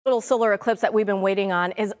Little solar eclipse that we've been waiting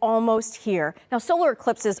on is almost here. Now, solar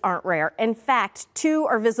eclipses aren't rare. In fact, 2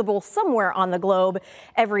 are visible somewhere on the globe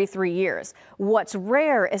every 3 years. What's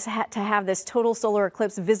rare is to have this total solar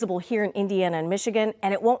eclipse visible here in Indiana and Michigan,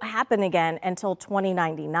 and it won't happen again until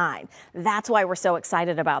 2099. That's why we're so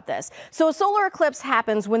excited about this. So a solar eclipse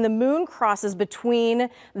happens when the moon crosses between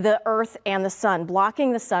the Earth and the sun,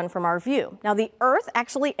 blocking the sun from our view. Now, the Earth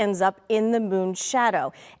actually ends up in the moon's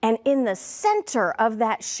shadow, and in the center of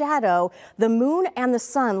that shadow, the moon and the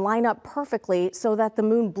sun line up perfectly so that the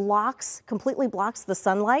moon completely blocks the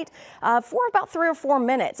sunlight for about 3 or 4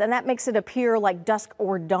 minutes, and that makes it appear like dusk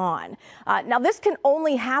or dawn. Now, this can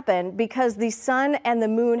only happen because the sun and the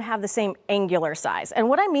moon have the same angular size. And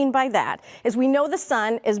what I mean by that is we know the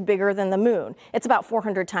sun is bigger than the moon. It's about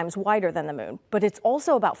 400 times wider than the moon, but it's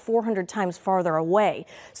also about 400 times farther away.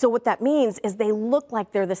 So what that means is they look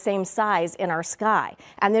like they're the same size in our sky.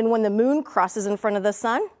 And then when the moon crosses in front of the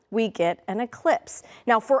sun, we get an eclipse.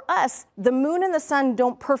 Now, for us, the moon and the sun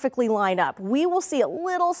don't perfectly line up. We will see a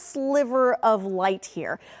little sliver of light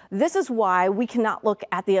here. This is why we cannot look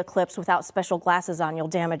at the eclipse without special glasses on. You'll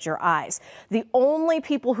damage your eyes. The only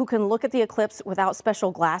people who can look at the eclipse without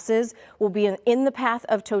special glasses will be in the path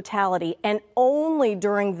of totality, and only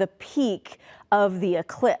during the peak of the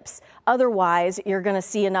eclipse. Otherwise, you're going to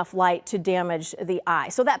see enough light to damage the eye.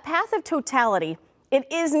 So that path of totality, it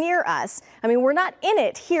is near us. I mean, we're not in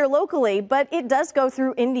it here locally, but it does go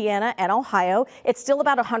through Indiana and Ohio. It's still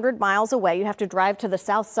about 100 miles away. You have to drive to the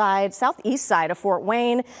southeast side of Fort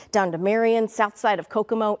Wayne, down to Marion, south side of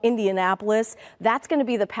Kokomo, Indianapolis. That's going to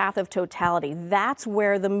be the path of totality. That's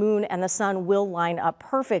where the moon and the sun will line up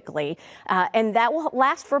perfectly. And that will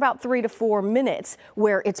last for about 3 to 4 minutes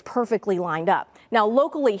where it's perfectly lined up. Now,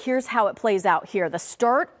 locally, here's how it plays out here. The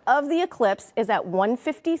start of the eclipse is at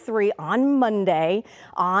 1:53 on Monday.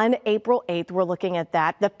 On April 8th, we're looking at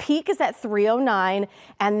that. The peak is at 3:09,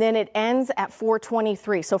 and then it ends at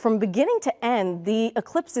 4:23. So from beginning to end, the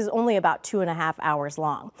eclipse is only about 2.5 hours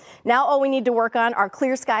long. Now all we need to work on are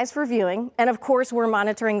clear skies for viewing. And of course, we're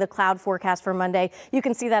monitoring the cloud forecast for Monday. You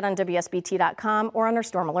can see that on WSBT.com or on our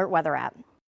Storm Alert weather app.